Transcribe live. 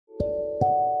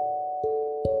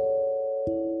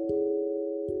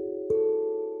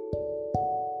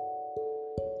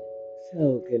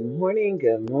So, good morning,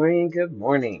 good morning, good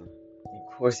morning.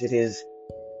 Of course, it is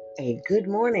a good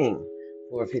morning,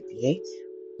 4:58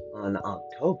 on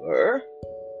October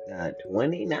the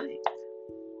 29th.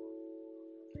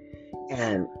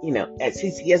 And, at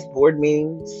CCS board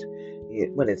meetings,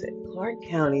 what is it? Clark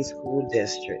County School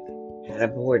District had a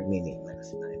board meeting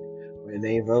last night where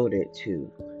they voted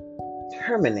to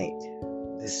terminate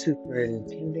the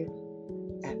superintendent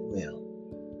at will.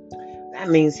 That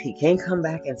means he can't come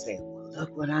back and say, well,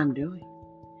 look what I'm doing.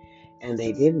 And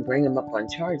they didn't bring him up on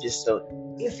charges.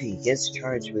 So if he gets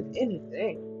charged with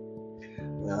anything,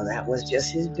 well, that was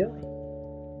just his doing.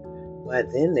 But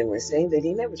then they were saying that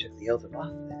he never took the oath of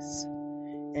office,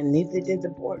 and neither did the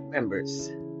board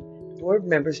members. Board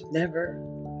members never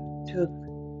took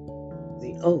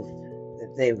the oath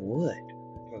that they would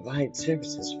provide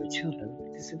services for children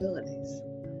with disabilities.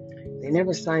 They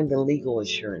never signed the legal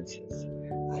assurances.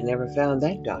 I never found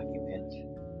that document.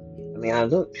 I mean, I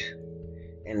looked,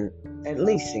 and at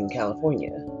least in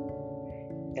California,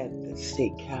 at the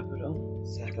state capitol,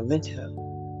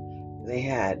 Sacramento, they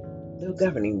had the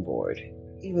governing board,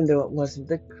 even though it wasn't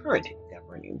the current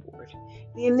governing board.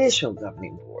 The initial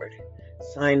governing board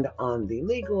signed on the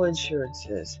legal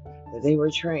assurances that they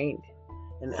were trained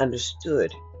and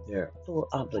understood their full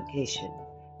obligation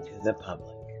to the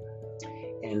public.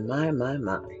 And my,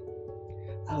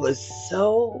 I was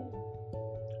so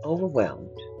overwhelmed,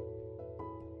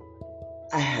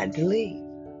 I had to leave.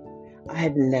 I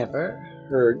had never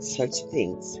heard such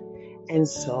things and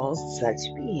saw such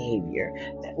behavior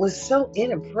that was so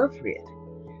inappropriate.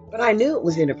 But I knew it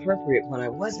was inappropriate when I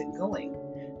wasn't going,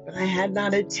 but I had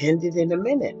not attended in a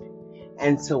minute.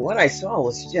 And so what I saw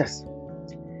was just,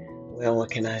 well,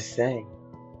 what can I say?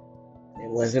 It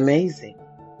was amazing,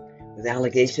 with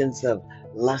allegations of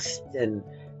lust and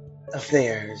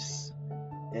affairs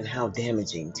and how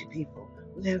damaging to people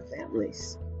who have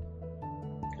families.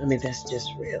 I mean, that's just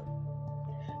real.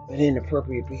 But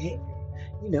inappropriate behavior,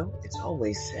 it's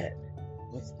always said,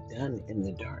 what's done in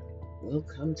the dark will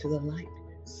come to the light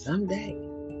someday.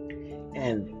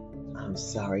 And I'm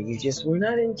sorry, you just were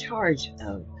not in charge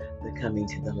of the coming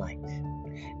to the light.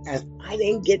 As I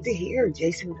didn't get to hear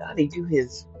Jason Gotti do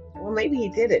his, well, maybe he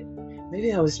did it.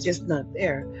 Maybe I was just not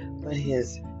there, but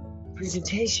his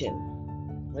presentation,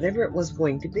 whatever it was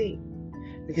going to be,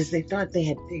 because they thought they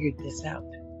had figured this out.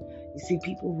 You see,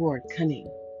 people who are cunning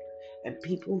and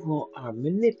people who are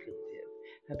manipulative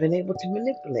have been able to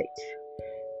manipulate.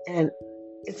 And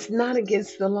it's not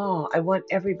against the law. I want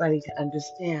everybody to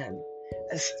understand.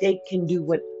 A state can do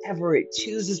whatever it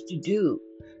chooses to do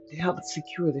to help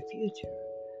secure the future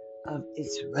of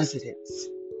its residents.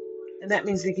 And that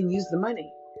means they can use the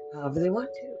money however they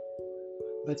want to.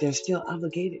 But they're still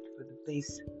obligated for the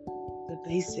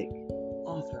basic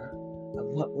offer of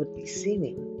what would be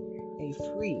seeming a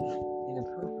free and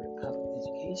appropriate public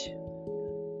education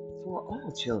for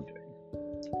all children.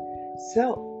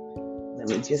 So, let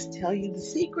me just tell you the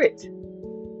secret,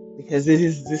 because it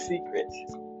is the secret.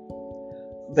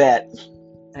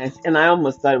 And I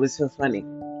almost thought it was so funny,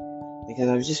 because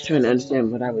I was just trying to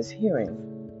understand what I was hearing.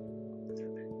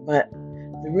 But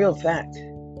the real fact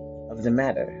of the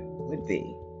matter would be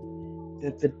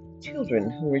that the children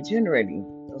who were generating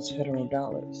those federal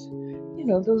dollars,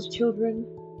 those children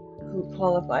who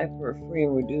qualify for a free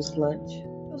and reduced lunch,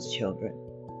 those children.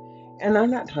 And I'm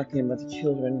not talking about the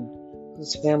children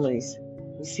whose families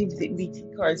received the BT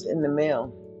cards in the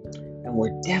mail and were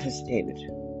devastated,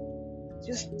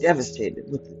 just devastated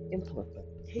with the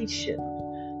implication,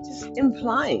 just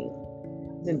implying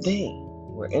that they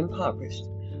were impoverished,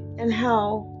 and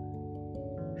how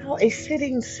a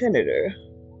sitting senator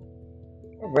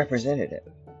or representative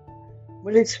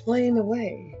would explain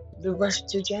away the rush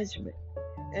to judgment.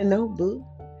 And no, boo,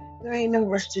 there ain't no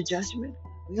rush to judgment.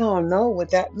 We all know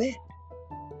what that meant.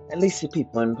 At least the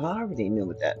people in poverty knew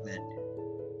what that meant.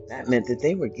 That meant that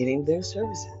they were getting their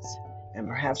services, and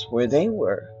perhaps where they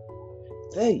were,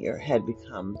 failure had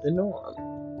become the norm.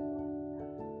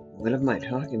 What am I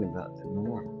talking about, the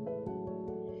norm?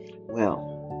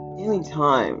 Well,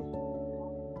 anytime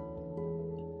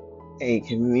a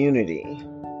community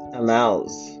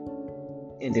allows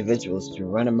individuals to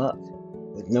run amok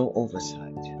with no oversight,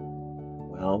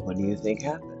 well, what do you think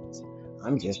happens?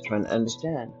 I'm just trying to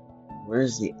understand,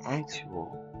 where's the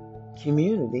actual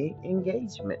community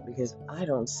engagement? Because I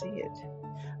don't see it.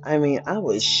 I mean, I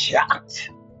was shocked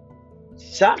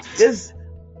as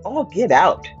all get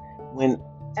out when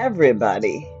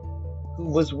everybody who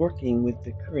was working with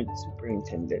the current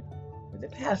superintendent, or the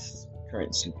past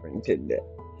current superintendent,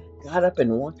 got up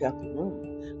and walked out the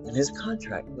room when his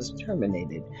contract was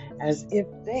terminated, as if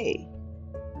they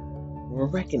were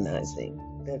recognizing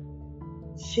that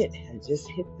shit had just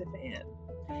hit the fan,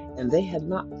 and they had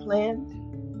not planned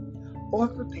or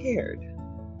prepared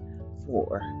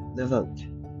for the vote.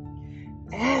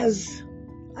 As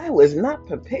I was not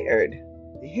prepared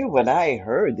to hear what I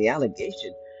heard, the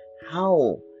allegation,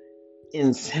 how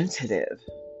insensitive.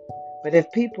 But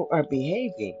if people are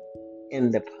behaving in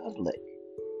the public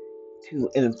to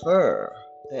infer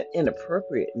that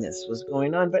inappropriateness was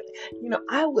going on, but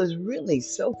I was really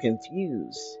so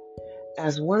confused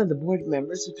as one of the board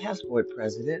members, the past board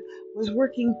president, was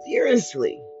working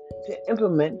furiously to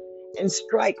implement and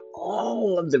strike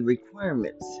all of the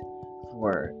requirements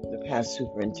for the past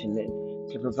superintendent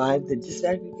to provide the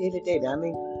disaggregated data. I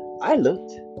mean, I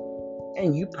looked,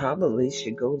 and you probably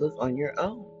should go look on your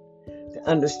own to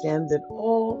understand that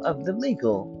all of the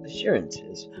legal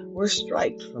assurances were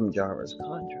striked from Jara's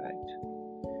contract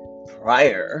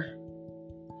prior.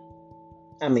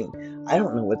 I mean, I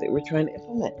don't know what they were trying to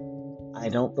implement. I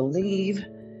believe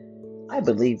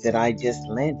that I just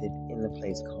landed in a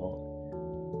place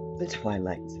called the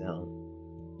Twilight Zone.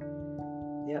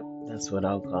 Yep, that's what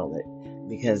I'll call it.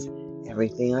 Because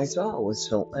everything I saw was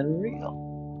so unreal.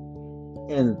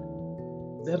 And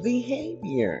the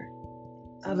behavior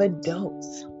of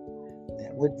adults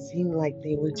that would seem like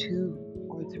they were 2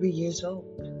 or 3 years old.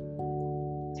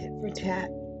 Tit for tat.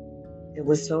 It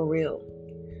was so real.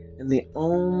 And the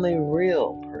only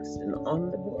real person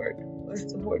on the board was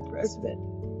the board president,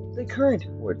 the current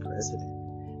board president,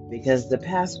 because the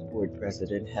past board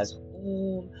president has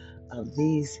all of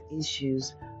these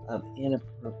issues of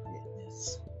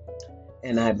inappropriateness.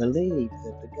 And I believe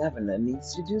that the governor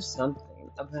needs to do something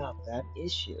about that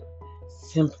issue,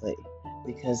 simply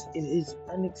because it is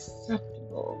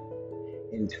unacceptable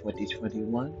in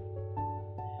 2021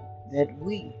 that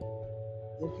we,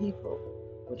 the people,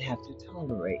 would have to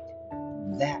tolerate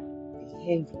that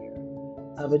behavior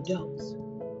of adults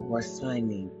who are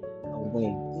signing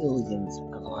away billions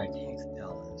of our tax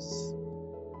dollars.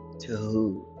 To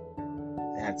who?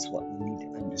 That's what we need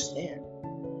to understand.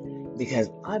 Because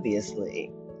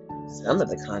obviously, some of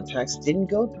the contracts didn't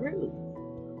go through.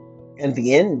 And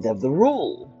the end of the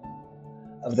rule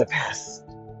of the past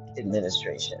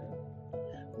administration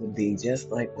would be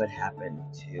just like what happened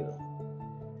to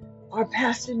our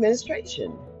past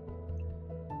administration.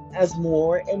 As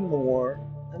more and more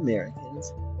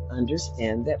Americans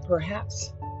understand that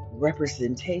perhaps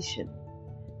representation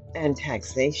and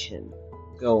taxation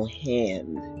go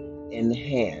hand in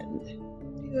hand.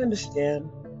 Do you understand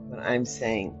what I'm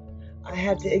saying? I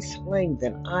had to explain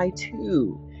that I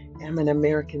too am an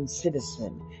American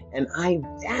citizen, and I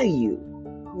value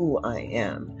who I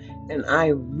am, and I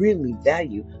really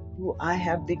value who I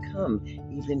have become,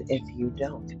 even if you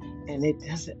don't. And it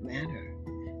doesn't matter,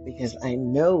 because I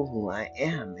know who I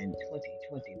am in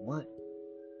 2021.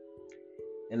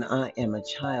 And I am a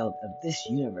child of this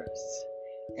universe.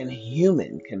 And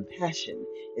human compassion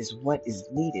is what is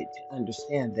needed to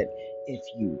understand that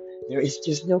there is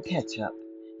just no catch up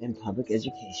in public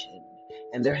education.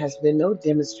 And there has been no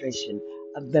demonstration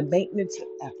of the maintenance of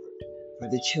effort for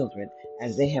the children,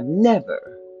 as they have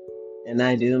never, and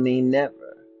I do mean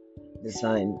never,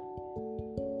 designed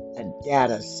a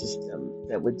data system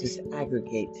that would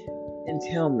disaggregate and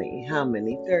tell me how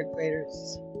many third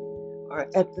graders are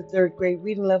at the third grade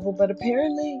reading level. But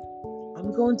apparently,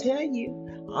 I'm going to tell you,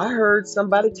 I heard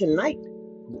somebody tonight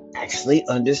who actually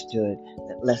understood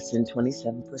that less than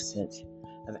 27%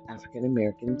 of African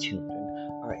American children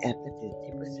are at the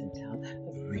 50th percentile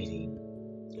of reading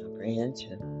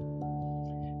comprehension.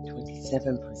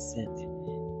 27%.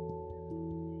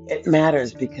 It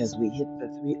matters because we hit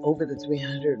over the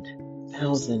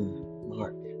 300,000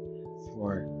 mark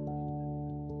for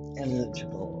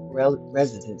eligible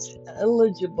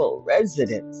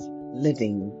residents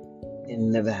living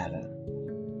in Nevada.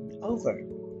 Over.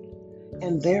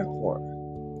 And therefore,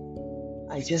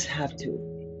 I just have to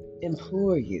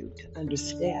implore you to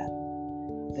understand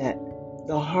that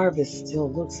the harvest still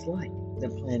looks like the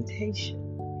plantation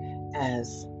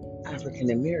as African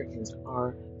Americans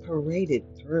are paraded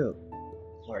through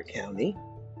Clark County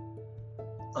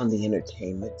on the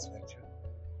entertainment spectrum.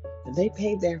 And they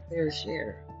pay their fair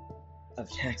share of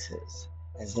taxes,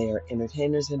 as they are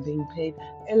entertainers and being paid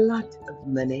a lot of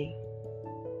money.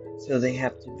 So they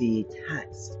have to be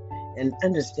taxed. And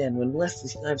understand, when Wesley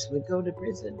Snipes would go to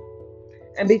prison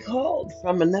and be called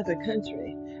from another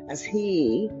country, as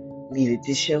he needed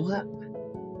to show up.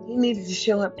 He needed to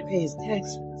show up to pay his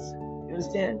taxes. You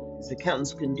understand? His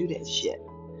accountants couldn't do that shit.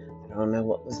 I don't know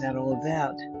what was that all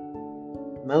about.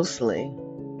 Mostly,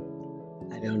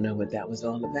 I don't know what that was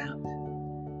all about.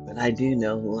 But I do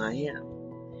know who I am.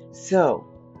 So,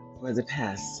 For the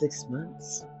past 6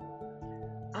 months,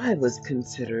 I was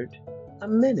considered a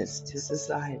menace to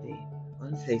society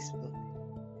on Facebook.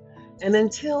 And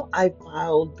until I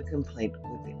filed the complaint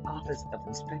with the Office of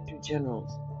Inspector General,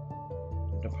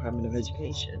 the Department of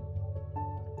Education,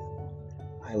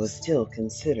 I was still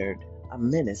considered a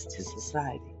menace to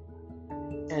society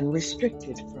and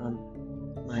restricted from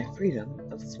my freedom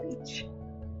of speech.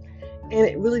 And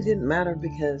it really didn't matter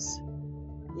because,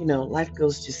 life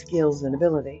goes to skills and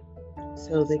ability.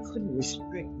 So they couldn't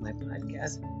restrict my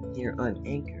podcast here on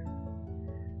Anchor.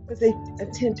 But they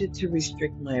attempted to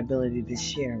restrict my ability to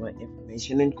share my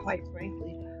information. And quite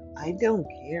frankly, I don't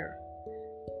care.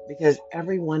 Because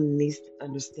everyone needs to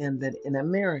understand that in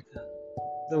America,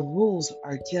 the rules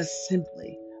are just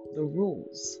simply the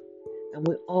rules. And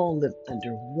we all live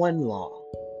under one law,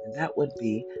 and that would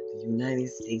be the United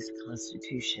States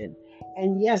Constitution.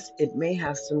 And yes, it may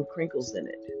have some crinkles in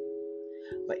it.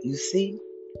 But you see,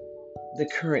 the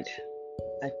current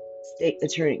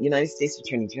United States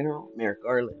Attorney General, Merrick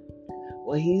Garland,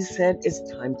 well, he said it's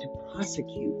time to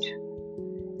prosecute.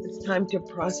 It's time to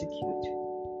prosecute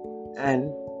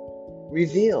and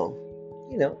reveal,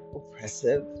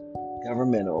 oppressive,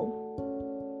 governmental,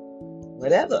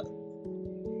 whatever.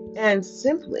 And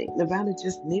simply, Nevada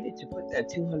just needed to put that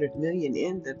 $200 million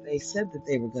in that they said that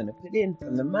they were going to put in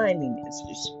from the mining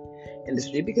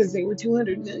industry because they were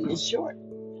 $200 million short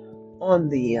on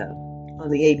the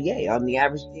ADA, on the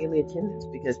average daily attendance.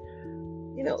 Because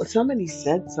somebody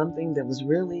said something that was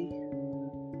really,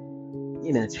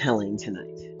 telling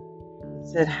tonight.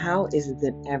 Said, how is it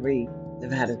that every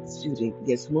Nevada student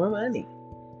gets more money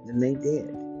than they did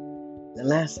the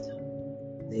last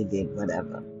time they did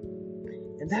whatever?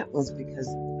 And that was because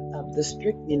of the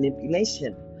strict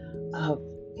manipulation of,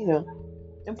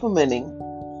 implementing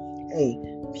a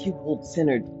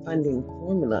pupil-centered funding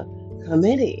formula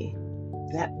committee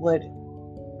that would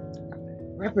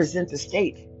represent the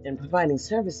state in providing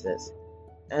services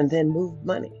and then move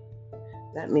money.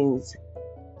 That means,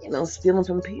 stealing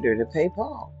from Peter to pay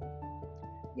Paul.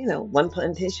 One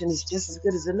plantation is just as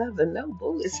good as another. No,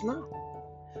 boo, it's not.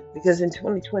 Because in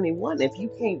 2021, if you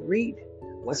can't read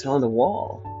what's on the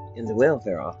wall in the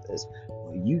welfare office,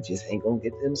 well, you just ain't going to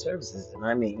get them services. And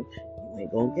I mean, you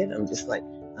ain't going to get them. Just like,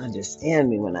 understand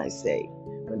me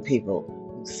when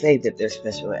people say that they're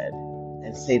special ed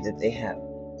and say that they have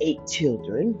 8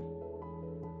 children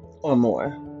or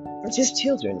more, or just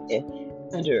children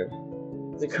under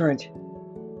the current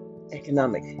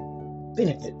economic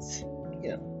benefits,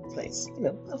 place,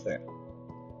 welfare.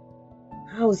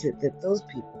 How is it that those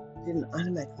people didn't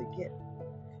automatically get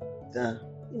the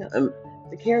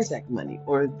CARES Act money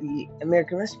or the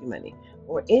American Rescue money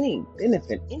or any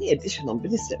benefit, any additional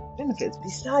benefits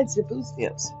besides the food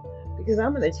stamps? Because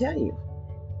I'm going to tell you,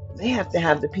 they have to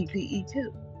have the PPE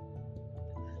too.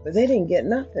 But they didn't get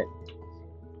nothing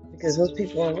because those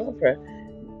people on welfare,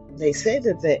 they say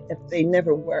that if they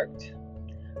never worked,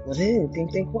 well, they didn't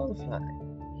think they qualified.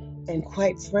 And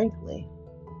quite frankly,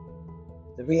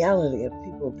 the reality of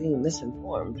people being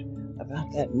misinformed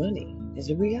about that money is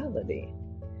a reality.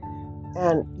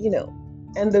 And,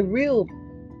 and the real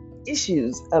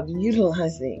issues of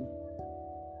utilizing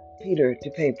Peter to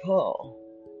pay Paul,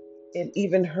 it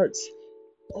even hurts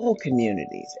all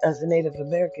communities. As a Native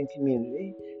American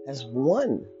community has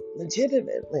won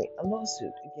legitimately a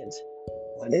lawsuit against,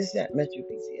 what is that, Metro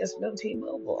PCS, no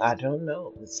T-Mobile? I don't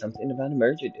know. It's something about a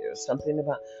merger deal, something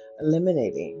about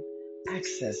eliminating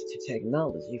access to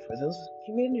technology for those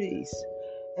communities.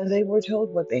 And they were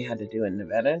told what they had to do in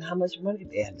Nevada and how much money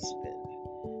they had to spend.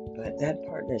 But that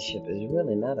partnership is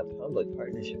really not a public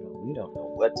partnership. We don't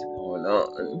know what's going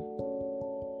on.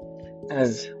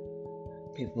 As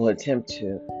people attempt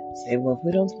to say, well, if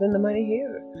we don't spend the money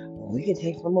here, well, we can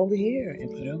take from over here and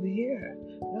put over here.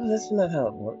 No, that's not how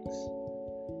it works.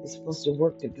 It's supposed to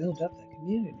work to build up that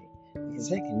community because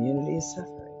that community is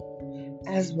suffering,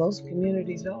 as most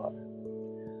communities are.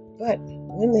 But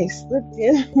when they slipped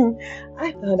in,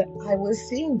 I thought I was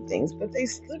seeing things, but they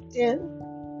slipped in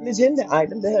an agenda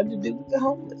item that had to do with the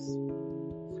homeless.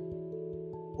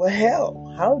 Well,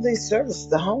 hell, how do they service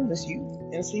the homeless youth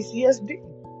in CCSD?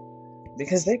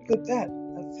 Because they put that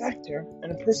a factor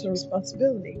and a personal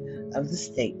responsibility of the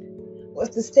state. Well,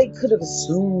 if the state could have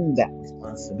assumed that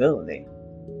responsibility,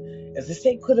 if the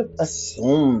state could have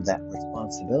assumed that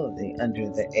responsibility under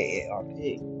the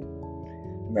AARP,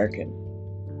 American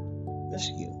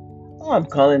Rescue. Oh, I'm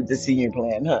calling it the senior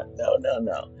plan, huh? No.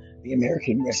 The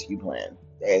American Rescue Plan,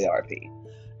 the AARP.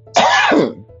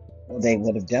 Well, they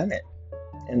would have done it.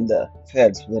 And the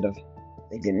feds would have,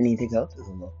 they didn't need to go through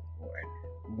the local board.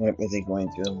 What were they going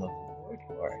through the local board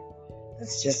for?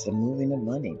 That's just a moving of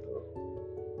money,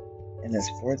 boo. And it's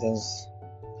for those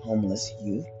homeless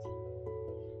youth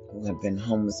who have been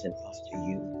homeless in foster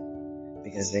youth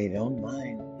because they don't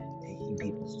mind taking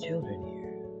people's children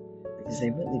here because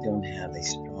they really don't have a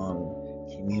strong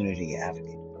community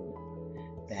advocate group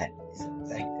that is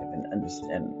effective in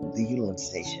understanding the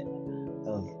utilization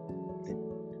of the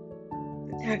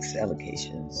tax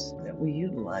allocations that we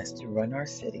utilize to run our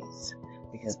cities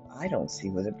because I don't see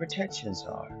where the protections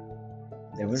are.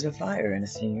 There was a fire in a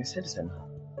senior citizen home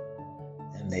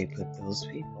and they put those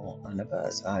people on a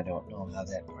bus. I don't know how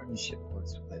that partnership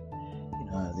works with,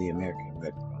 the American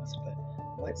Red Cross, but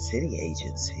what city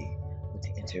agency would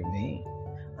intervene?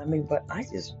 But I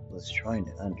just was trying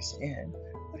to understand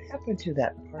what happened to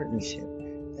that partnership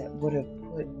that would have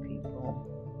put people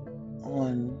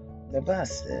on the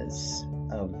buses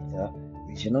of the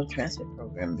regional transit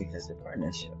program because the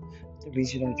partnership, the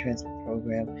regional transit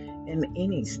program in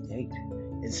any state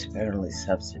is federally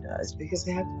subsidized because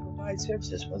they have to provide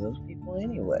services for those people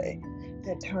anyway,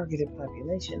 that targeted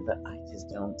population. But I just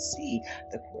don't see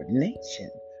the coordination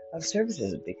of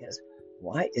services because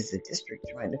why is the district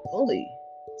trying to fully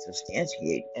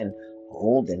substantiate and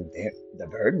hold and bear the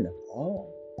burden of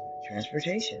all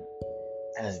transportation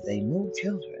as they move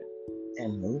children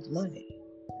and move money?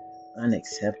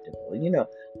 Unacceptable. I'm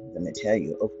going to tell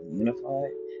you, Oakland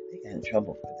Unified, they got in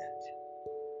trouble for that.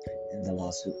 And the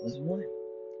lawsuit was won.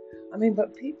 But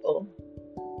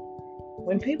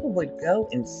when people would go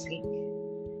and seek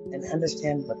and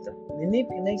understand what the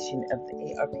manipulation of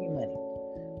the ARP money,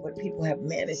 what people have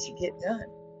managed to get done,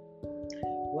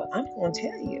 well, I'm going to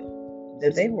tell you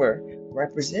that they were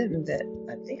representing that,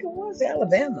 I think it was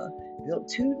Alabama, built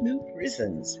 2 new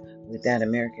prisons with that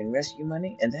American Rescue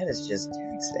money, and that is just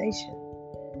taxation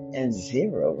and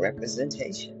zero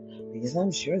representation. Because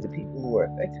I'm sure the people who were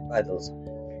affected by those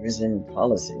prison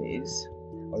policies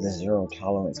or the zero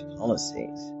tolerance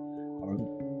policies are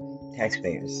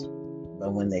taxpayers.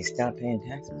 But when they stop paying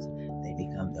taxes, they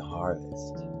become the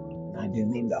harvest. And I do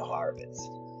mean the harvest.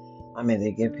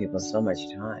 They give people so much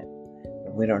time,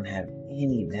 but we don't have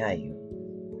any value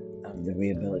of the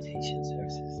rehabilitation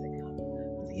services that come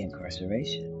with the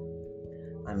incarceration.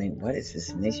 What has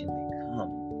this nation become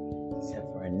except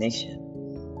for a nation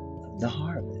of the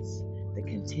harvest, the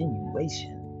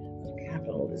continuation of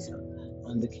capitalism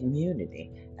on the community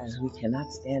as we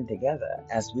cannot stand together,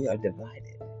 as we are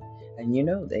divided? And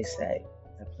they say,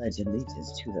 I pledge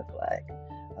allegiance to the flag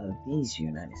of these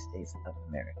United States of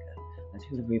America and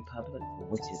to the republic for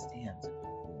which it stands,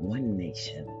 one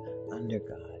nation, under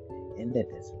God,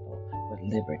 indivisible, with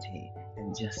liberty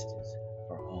and justice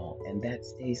for all. And that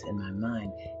stays in my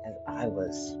mind as I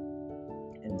was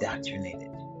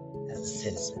indoctrinated as a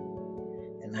citizen.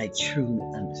 And I truly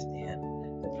understand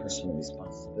the personal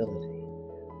responsibility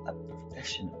of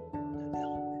professional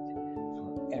development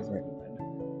for everyone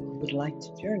who would like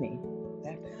to journey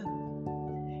that path.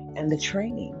 And the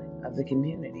training of the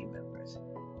community members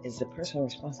is the personal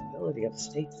responsibility of the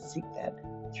state to seek that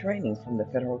training from the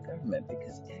federal government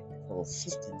because technical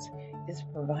assistance is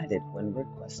provided when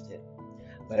requested.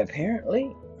 But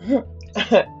apparently,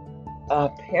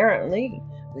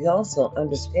 we also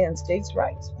understand states'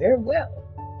 rights very well.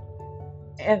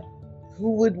 And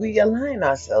who would we align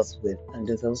ourselves with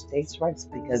under those states' rights?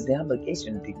 Because the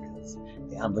obligation,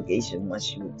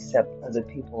 once you accept other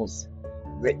people's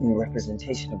written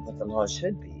representation of what the law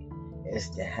should be, is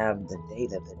to have the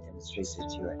data that demonstrates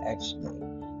that you are actually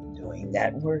doing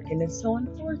that work. And it's so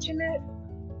unfortunate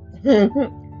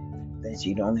that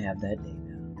you don't have that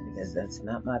data, because that's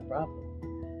not my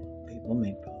problem. People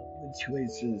make public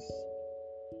choices,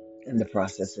 and the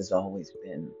process has always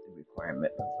been the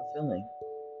requirement of fulfilling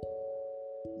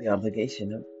the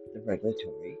obligation of the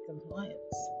regulatory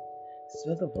compliance.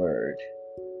 So the word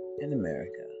in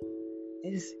America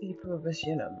is e pluribus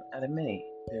unum. Out of many,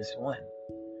 there's one.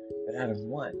 But out of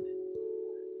one,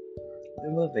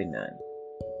 there will be none.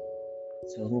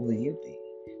 So who will you be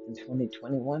in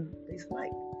 2021? Please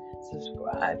like,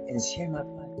 subscribe, and share my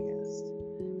podcast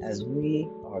as we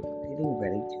are getting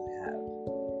ready to have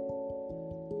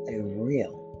a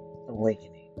real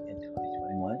awakening in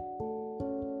 2021.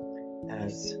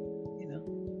 As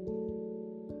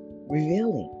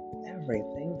revealing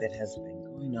everything that has been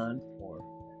going on for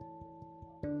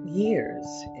years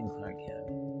in Clark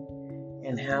County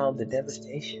and how the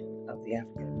devastation of the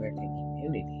African American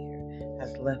community here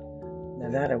has left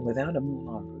Nevada without a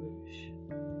Moulin Rouge,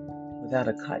 without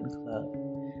a Cotton Club,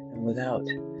 and without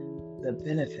the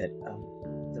benefit of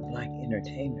the Black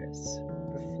entertainers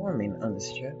performing on the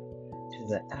strip to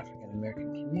the African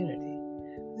American community,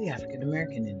 the African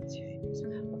American entertainers,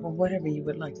 or whatever you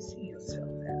would like to see yourself.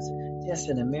 as just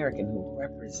an American who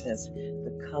represents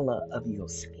the color of your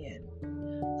skin,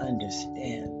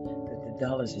 understand that the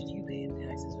dollars that you pay in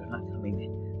taxes are not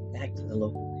coming back to the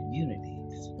local community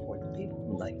to support the people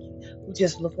who like you, who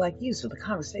just look like you. So the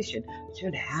conversation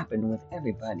should happen with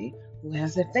everybody who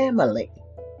has a family,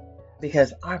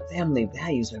 because our family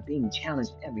values are being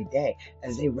challenged every day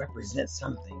as they represent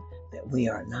something that we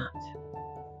are not.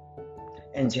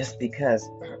 And just because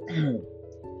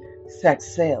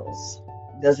sex sells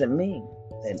doesn't mean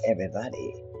that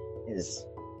everybody is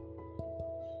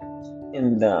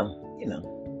in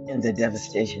the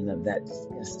devastation of that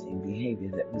disgusting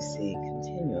behavior that we see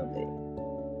continually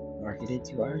marketed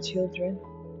to our children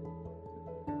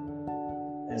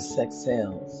as sex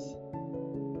sales.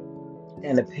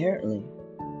 And apparently,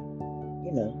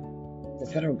 the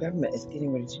federal government is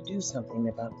getting ready to do something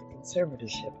about the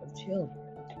conservatorship of children.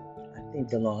 I think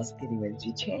the law is getting ready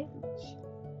to change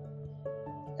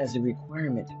as a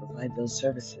requirement to provide those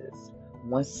services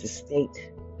once the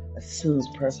state assumes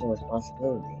personal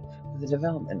responsibility for the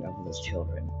development of those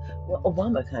children. Well,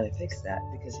 Obama kind of fixed that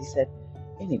because he said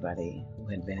anybody who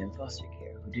had been in foster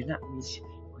care who did not reach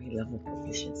grade level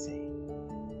proficiency,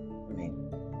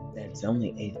 that's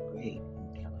only 8th grade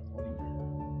in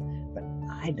California, but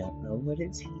I don't know what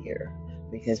it's here,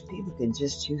 because people can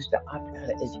just choose to opt out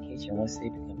of education once they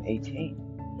become 18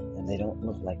 and they don't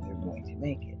look like they're going to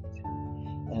make it.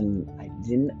 And I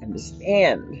didn't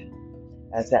understand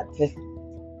as the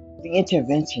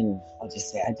intervention, I'll just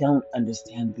say, I don't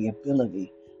understand the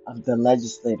ability of the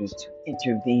legislators to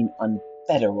intervene on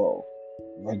federal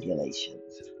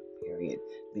regulations, period,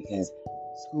 because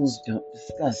schools don't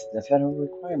discuss the federal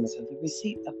requirements of the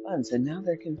receipt of funds, and now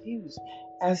they're confused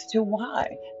as to why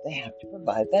they have to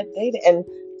provide that data and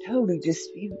totally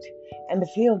dispute and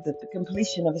feel that the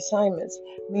completion of assignments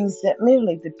means that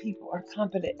merely the people are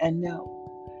competent and know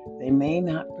they may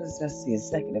not possess the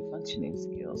executive functioning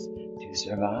skills to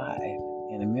survive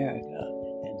in America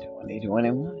in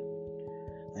 2021.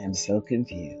 I am so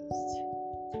confused.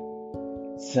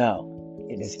 So,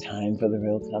 it is time for the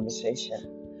real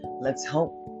conversation. Let's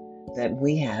hope that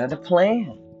we had a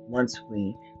plan once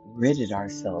we ridded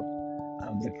ourselves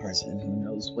of the person who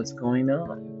knows what's going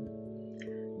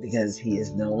on, because he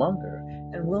is no longer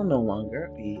and will no longer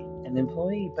be an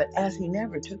employee. But as he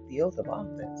never took the oath of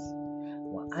office,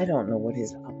 well, I don't know what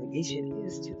his obligation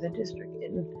is to the district.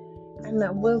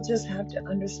 And we'll just have to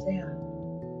understand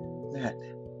that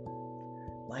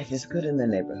life is good in the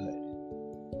neighborhood.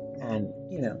 And,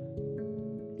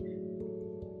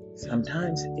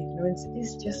 sometimes ignorance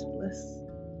is just bliss.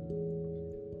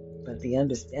 But the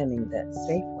understanding that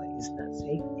Safeway is not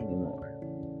safe anymore,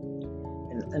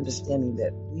 and understanding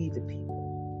that we, the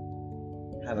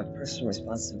people, have a personal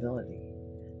responsibility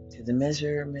to the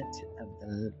measurement of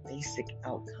the basic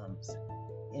outcomes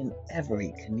in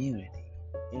every community,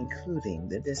 including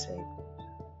the disabled.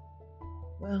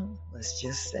 Well, let's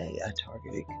just say a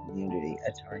targeted community,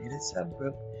 a targeted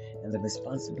subgroup, and the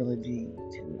responsibility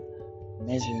to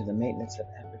measure the maintenance of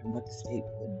effort and what the state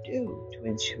would do to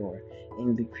ensure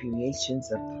in the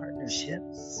creations of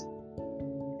partnerships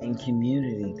and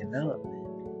community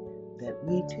development that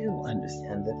we too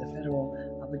understand that the federal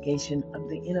obligation of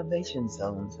the innovation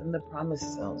zones and the promise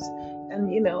zones, and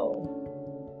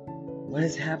what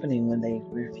is happening when they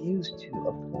refuse to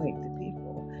appoint the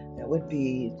people that would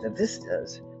be the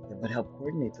vistas that would help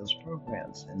coordinate those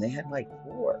programs. And they had like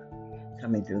 4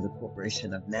 coming through the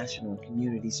Corporation of National and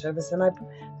Community Service. And I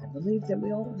believe that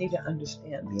we all need to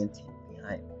understand the intent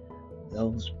behind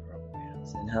those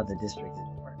programs and how the district is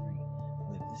partnering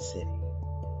with the city.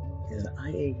 Because I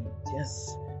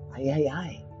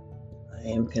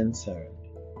am concerned.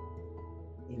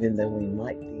 Even though we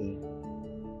might be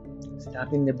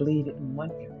stopping the bleed in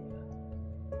one area,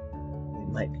 we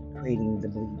might be creating the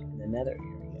bleed in another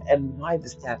area. And why the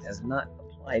staff has not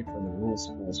applied for the Rural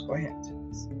Schools grant.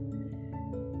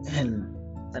 And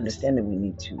understanding we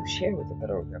need to share with the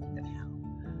federal government how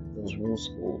those rural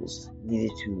schools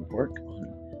needed to work on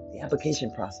the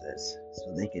application process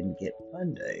so they can get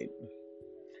funding.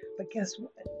 But guess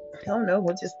what? I don't know,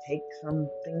 we'll just take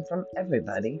something from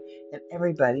everybody and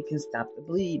everybody can stop the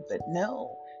bleed. But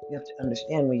no, you have to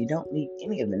understand when you don't meet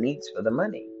any of the needs for the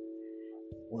money.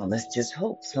 Well, let's just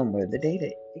hope somewhere the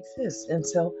data exists. And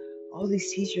so all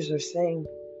these teachers are saying,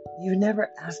 you never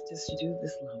asked us to do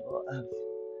this level of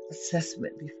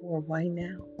assessment before. Why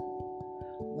now?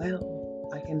 Well,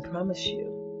 I can promise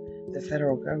you the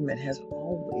federal government has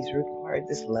always required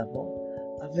this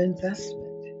level of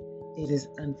investment. It is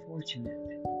unfortunate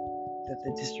that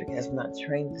the district has not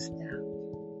trained the staff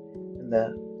and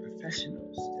the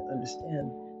professionals to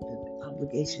understand that the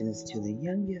obligation is to the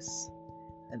youngest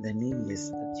and the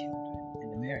neediest of children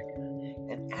in America.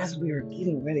 And as we are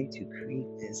getting ready to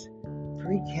create this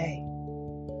pre-K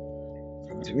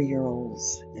from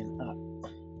 3-year-olds and up,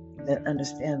 that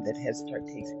understand that Head Start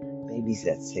takes babies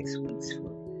at 6 weeks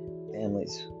for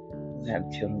families who have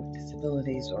children with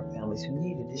disabilities or families who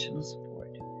need additional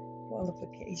support.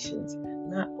 Qualifications,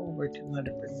 not over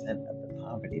 200% of the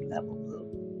poverty level.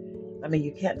 I mean,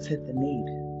 you can't set the need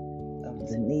of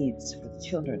the needs for the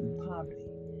children in poverty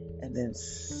and then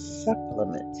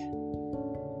supplement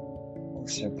or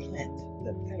supplant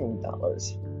the federal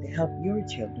dollars to help your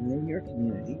children in your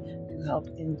community to help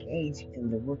engage in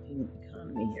the working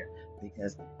economy here.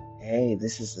 Because, hey,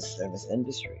 this is the service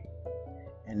industry,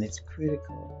 and it's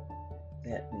critical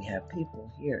that we have people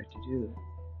here to do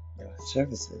the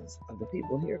services of the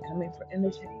people here coming for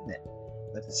entertainment.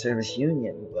 But the service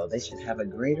union, well, they should have a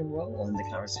greater role in the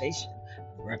conversation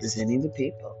representing the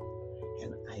people.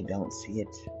 And I don't see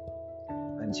it.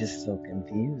 I'm just so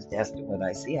confused as to what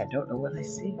I see. I don't know what I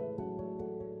see.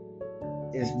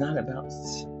 It is not about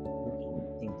working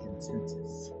in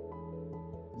consensus.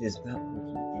 It is about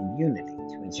working in unity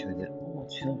to ensure that all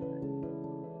children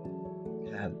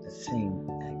have the same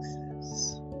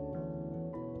access.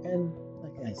 And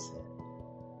like I said,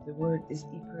 the word is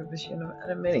e-provision out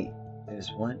of many.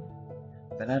 There's one,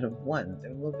 but out of one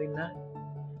there will be none.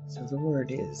 So the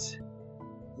word is,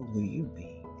 who will you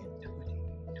be in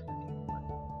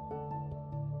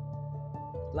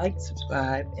 2021? Like,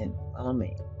 subscribe, and follow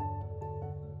me.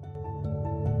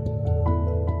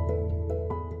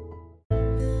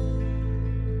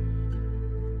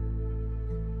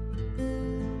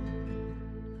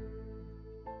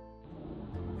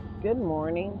 Good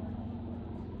morning.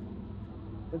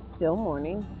 It's still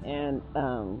morning, and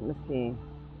let's see,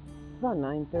 it's about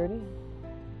 9:30,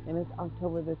 and it's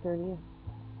October the 30th,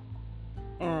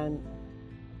 and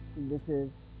this is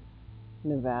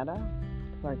Nevada,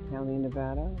 Clark County,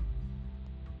 Nevada,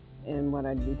 and what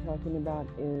I'd be talking about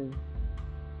is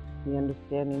the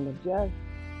understanding of just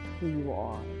who you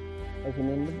are as an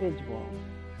individual.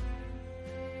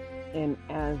 And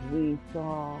as we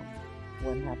saw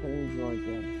what happened in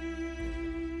Georgia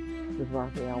with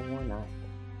Raphael Warnock,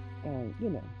 and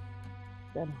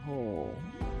that whole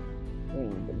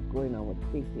thing that was going on with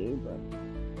Stacey Abrams,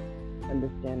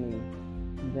 understanding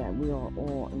that we are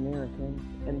all Americans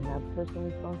and have personal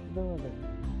responsibility.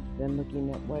 Then looking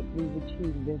at what we've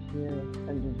achieved this year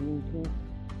under Juneteenth,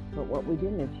 but what we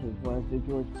didn't achieve was the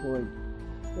George Floyd,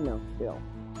 bill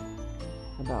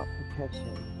about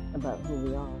protection, about who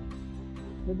we are.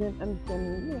 But then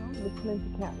understanding, listening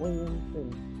to Cat Williams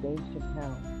and Dave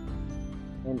Chappelle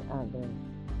and others,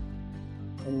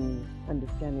 and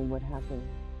understanding what happened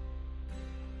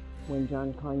when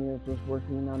John Conyers was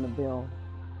working on a bill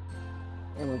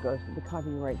in regards to the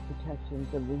copyright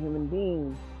protections of the human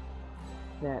beings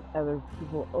that other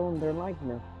people own their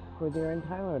likeness for their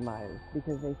entire lives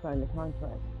because they signed the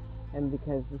contract and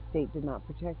because the state did not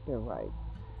protect their rights.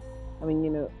 I mean,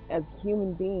 as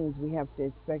human beings, we have to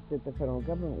expect that the federal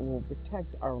government will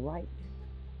protect our rights.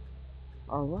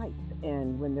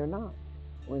 And when they're not,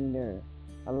 when they're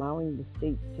allowing the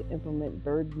states to implement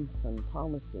burdensome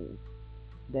policies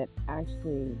that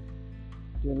actually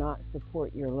do not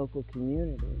support your local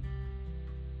community,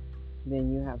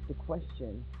 then you have to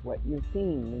question what you're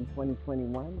seeing in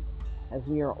 2021, as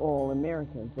we are all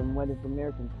Americans. And what is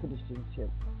American citizenship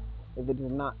if it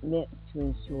is not meant to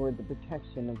ensure the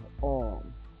protection of all?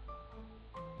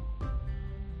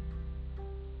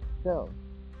 So,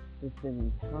 it's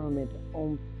an empowerment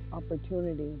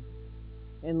opportunity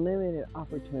and limited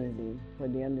opportunity for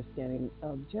the understanding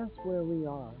of just where we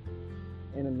are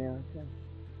in America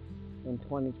in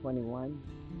 2021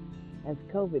 as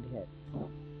COVID hit.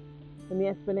 And the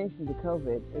explanation to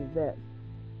COVID is that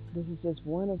this is just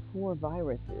one of 4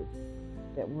 viruses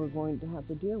that we're going to have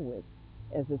to deal with,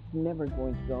 as it's never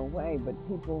going to go away. But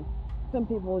some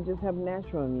people just have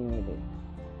natural immunity.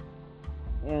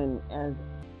 And as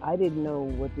I didn't know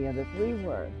what the other 3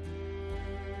 were,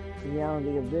 the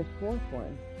reality of this 4th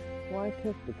one, well, I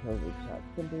took the COVID shot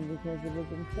simply because it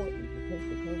was important to take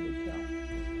the COVID shot.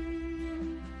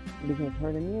 Because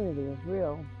herd immunity is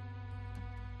real.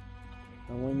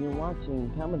 And when you're watching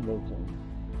television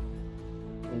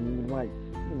and you watch,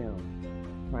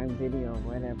 Prime Video or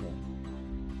whatever,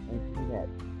 and see that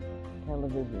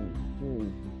television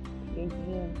series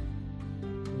KTM,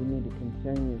 you need to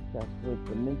concern yourself with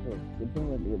the mental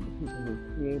stability of the people who are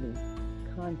creating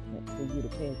content for you to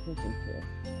pay attention to,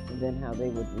 and then how they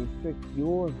would restrict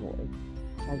your voice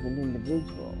as an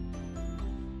individual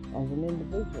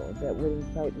that would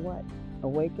incite what?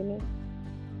 Awakening?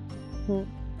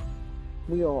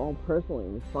 We are all personally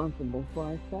responsible for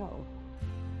ourselves.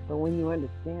 But when you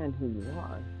understand who you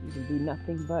are, you can be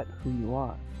nothing but who you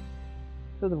are.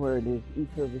 So the word is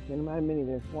each of us, and out of many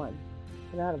there's one.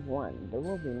 But out of one, there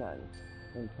will be none.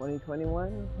 In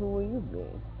 2021, who will you be?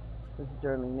 This is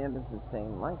Darlene Anderson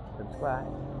saying like, subscribe,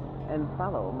 and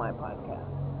follow my podcast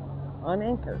on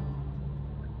Anchor.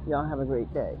 Y'all have a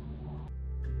great day.